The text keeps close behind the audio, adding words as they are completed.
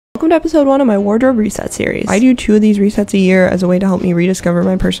Welcome to episode 1 of my wardrobe reset series. I do 2 of these resets a year as a way to help me rediscover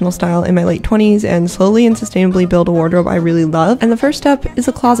my personal style in my late 20s and slowly and sustainably build a wardrobe I really love. And the first step is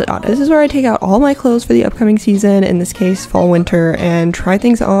a closet audit. This is where I take out all my clothes for the upcoming season, in this case fall winter, and try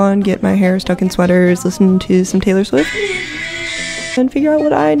things on, get my hair stuck in sweaters, listen to some Taylor Swift, and figure out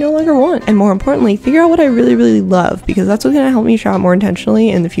what I no longer want. And more importantly, figure out what I really love, because that's what's going to help me shop more intentionally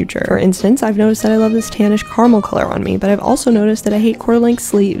in the future. For instance, I've noticed that I love this tannish caramel color on me, but I've also noticed that I hate quarter-length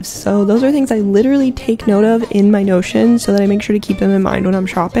sleeves. So those are things I literally take note of in my Notion so that I make sure to keep them in mind when I'm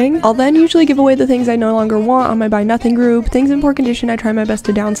shopping. I'll then usually give away the things I no longer want on my buy nothing group. Things in poor condition I try my best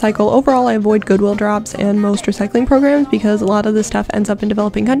to downcycle. Overall, I avoid Goodwill drops and most recycling programs because a lot of this stuff ends up in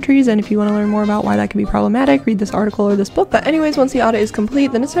developing countries, and if you want to learn more about why that can be problematic, read this article or this book. But anyways, once the audit is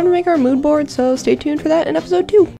complete, then it's time to make our mood board, so stay tuned for that in episode 2.